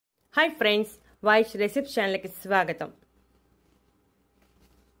Hi friends, వాయిష్ recipes ఛానల్కి స్వాగతం.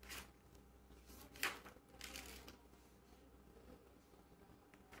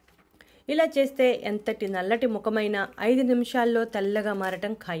 ఇలా చేస్తే ఎంతటి నల్లటి ముఖమైన 5 నిమిషాల్లో తెల్లగా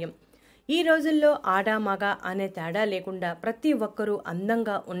మారటం ఖాయం. ఈ రోజుల్లో ఆడ మగ అనే తేడా లేకుండా ప్రతి ఒక్కరూ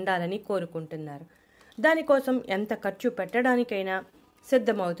అందంగా ఉండాలని కోరుకుంటున్నారు. దానికోసం ఎంత ఖర్చు పెట్టడానికైనా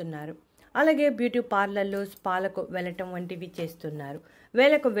సిద్ధమవుతున్నారు. అలాగే బ్యూటీ పార్లర్లు, స్పాలకు వెళ్ళటం వంటివి చేస్తున్నారు.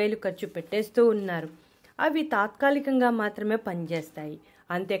 వేలకు వేలు ఖర్చు పెట్టేస్తూ ఉన్నారు. అవి తాత్కాలికంగా మాత్రమే పనిచేస్తాయి.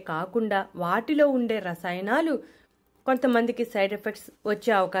 అంతేకాకుండా వాటిలో ఉండే రసాయనాలు కొంతమందికి సైడ్ ఎఫెక్ట్స్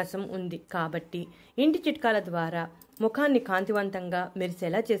వచ్చే అవకాశం ఉంది. కాబట్టి ఇంటి చిట్కాల ద్వారా ముఖాన్ని కాంతివంతంగా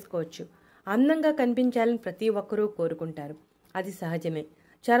మెరిసేలా చేసుకోవచ్చు. అందంగా కనిపించాలని ప్రతి ఒక్కరూ కోరుకుంటారు. అది సహజమే.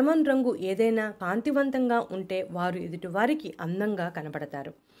 చర్మం రంగు ఏదైనా కాంతివంతంగా ఉంటే వారు ఎదుటివారికి అందంగా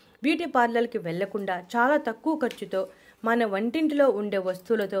కనబడతారు. బ్యూటీ పార్లర్కి వెళ్లకుండా చాలా తక్కువ ఖర్చుతో మన వంటింటిలో ఉండే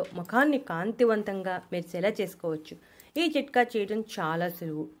వస్తువులతో ముఖాన్ని కాంతివంతంగా మెరిసేలా చేసుకోవచ్చు. ఈ చిట్కా చేయడం చాలా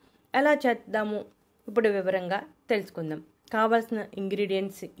సులువు. ఎలా చేద్దాము ఇప్పుడు వివరంగా తెలుసుకుందాం. కావాల్సిన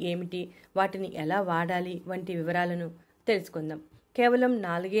ఇంగ్రీడియంట్స్ ఏమిటి, వాటిని ఎలా వాడాలి వంటి వివరాలను తెలుసుకుందాం. కేవలం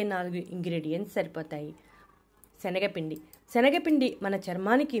 4 ఇంగ్రీడియంట్స్ సరిపోతాయి. శనగపిండి. శనగపిండి మన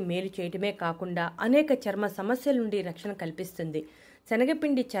చర్మానికి మేలు చేయటమే కాకుండా అనేక చర్మ సమస్యల నుండి రక్షణ కల్పిస్తుంది.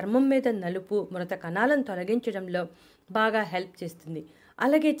 శనగపిండి చర్మం మీద నలుపు, మృత కణాలను తొలగించడంలో బాగా హెల్ప్ చేస్తుంది.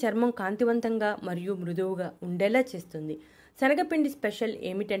 అలాగే చర్మం కాంతివంతంగా మరియు మృదువుగా ఉండేలా చేస్తుంది. శనగపిండి స్పెషల్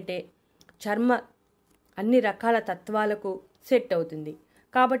ఏమిటంటే చర్మ అన్ని రకాల తత్వాలకు సెట్ అవుతుంది.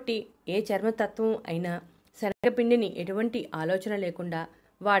 కాబట్టి ఏ చర్మతత్వం అయినా శనగపిండిని ఎటువంటి ఆలోచన లేకుండా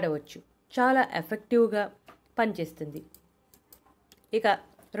వాడవచ్చు. చాలా ఎఫెక్టివ్గా పనిచేస్తుంది. ఇక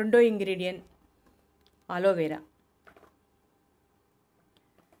రెండో ఇంగ్రీడియంట్ అలోవెరా.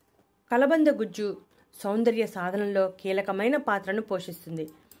 కలబంద గుజ్జు సౌందర్య సాధనలో కీలకమైన పాత్రను పోషిస్తుంది.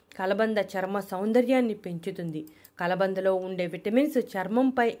 కలబంద చర్మ సౌందర్యాన్ని పెంచుతుంది. కలబందలో ఉండే విటమిన్స్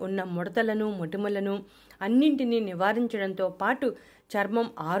చర్మంపై ఉన్న ముడతలను, మొటిమలను అన్నింటినీ నివారించడంతో పాటు చర్మం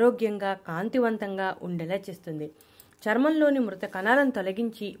ఆరోగ్యంగా, కాంతివంతంగా ఉండేలా చేస్తుంది. చర్మంలోని మృత కణాలను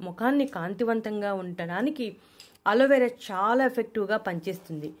తొలగించి ముఖాన్ని కాంతివంతంగా ఉండడానికి అలోవెరా చాలా ఎఫెక్టివ్గా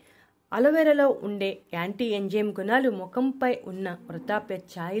పనిచేస్తుంది. అలోవెరాలో ఉండే యాంటీ ఎంజైమ్ గుణాలు ముఖంపై ఉన్న వృద్ధాప్య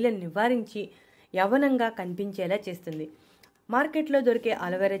ఛాయలను నివారించి యవ్వనంగా కనిపించేలా చేస్తుంది. మార్కెట్లో దొరికే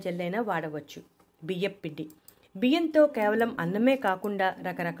అలోవెరా జెల్ అయినా వాడవచ్చు. బియ్యం పిండి. బియ్యంతో కేవలం అన్నమే కాకుండా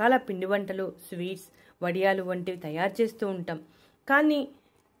రకరకాల పిండి వంటలు, స్వీట్స్, వడియాలు వంటివి తయారు చేస్తూ ఉంటాం. కానీ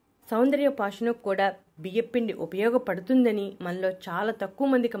సౌందర్య పాషణకు కూడా బియ్యపిండి ఉపయోగపడుతుందని మనలో చాలా తక్కువ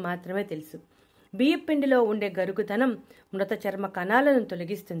మందికి మాత్రమే తెలుసు. బియ్యపిండిలో ఉండే గరుగుతనం మృత చర్మ కణాలను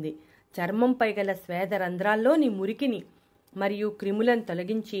తొలగిస్తుంది. చర్మంపై గల స్వేద రంధ్రాల్లోని మురికిని మరియు క్రిములను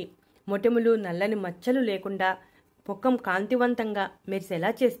తొలగించి మొటిమలు, నల్లని మచ్చలు లేకుండా ముఖం కాంతివంతంగా మెరిసేలా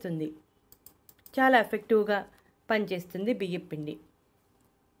చేస్తుంది. చాలా ఎఫెక్టివ్గా పనిచేస్తుంది బియ్యపిండి.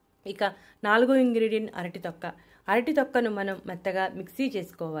 ఇక 4వ ఇంగ్రీడియంట్ అరటి తొక్క. అరటి తొక్కను మనం మెత్తగా మిక్సీ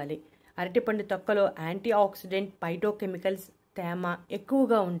చేసుకోవాలి. అరటిపండు తొక్కలో యాంటీ ఆక్సిడెంట్, ఫైటోకెమికల్స్, తేమ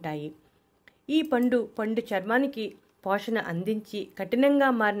ఎక్కువగా ఉంటాయి. ఈ పండు చర్మానికి పోషణ అందించి కఠినంగా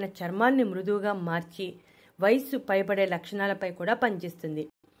మారిన చర్మాన్ని మృదువుగా మార్చి వయస్సు పైబడే లక్షణాలపై కూడా పనిచేస్తుంది.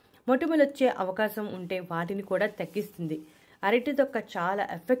 మొటిమలొచ్చే అవకాశం ఉంటే వాటిని కూడా తగ్గిస్తుంది. అరటి తొక్క చాలా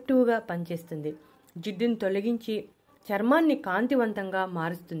ఎఫెక్టివ్గా పనిచేస్తుంది. జిడ్డును తొలగించి చర్మాన్ని కాంతివంతంగా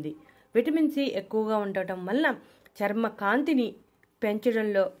మారుస్తుంది. విటమిన్ సి ఎక్కువగా ఉండటం వలన చర్మ కాంతిని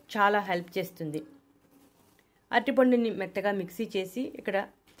పెంచడంలో చాలా హెల్ప్ చేస్తుంది. అరటిపండుని మెత్తగా మిక్సీ చేసి ఇక్కడ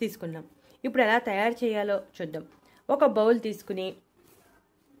తీసుకున్నాం. ఇప్పుడు ఎలా తయారు చేయాలో చూద్దాం. ఒక బౌల్ తీసుకుని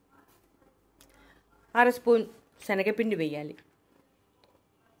 1/2 స్పూన్ శనగపిండి వేయాలి.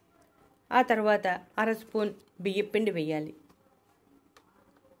 ఆ తర్వాత 1/2 స్పూన్ బియ్యపిండి వేయాలి.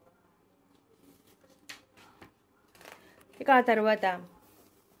 ఇక ఆ తర్వాత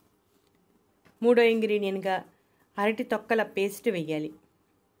మూడో ఇంగ్రీడియంట్గా అరటి తొక్కల పేస్ట్ వేయాలి.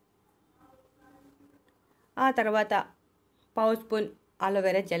 ఆ తర్వాత 1/2 స్పూన్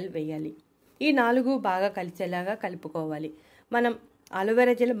అలోవెరా జెల్ వేయాలి. ఈ 4 బాగా కలిసేలాగా కలుపుకోవాలి. మనం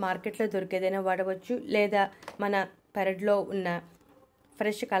అలోవెరా జెల్ మార్కెట్లో దొరికేదైనా వాడవచ్చు, లేదా మన పెరట్లో ఉన్న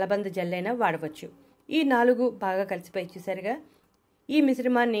ఫ్రెష్ కలబంద జెల్ అయినా వాడవచ్చు. ఈ 4 బాగా కలిసిపోయి చూసారుగా. ఈ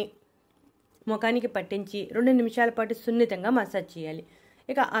మిశ్రమాన్ని ముఖానికి పట్టించి 2 నిమిషాల పాటు సున్నితంగా మసాజ్ చేయాలి.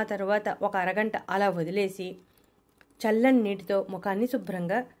 ఇక ఆ తర్వాత ఒక అరగంట అలా వదిలేసి చల్లని నీటితో ముఖాన్ని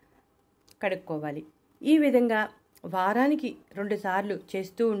శుభ్రంగా కడుక్కోవాలి. ఈ విధంగా వారానికి 2 సార్లు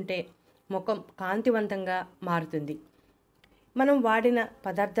చేస్తూ ఉంటే ముఖం కాంతివంతంగా మారుతుంది. మనం వాడిన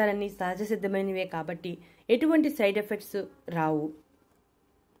పదార్థాలన్నీ సహజ సిద్ధమైనవే కాబట్టి ఎటువంటి సైడ్ ఎఫెక్ట్స్ రావు.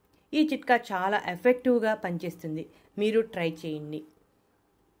 ఈ చిట్కా చాలా ఎఫెక్టివ్గా పనిచేస్తుంది. మీరు ట్రై చేయండి.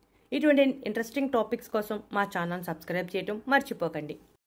 ఇటువంటి ఇంట్రెస్టింగ్ టాపిక్స్ కోసం మా ఛానల్ సబ్స్క్రైబ్ చేయడం మర్చిపోకండి.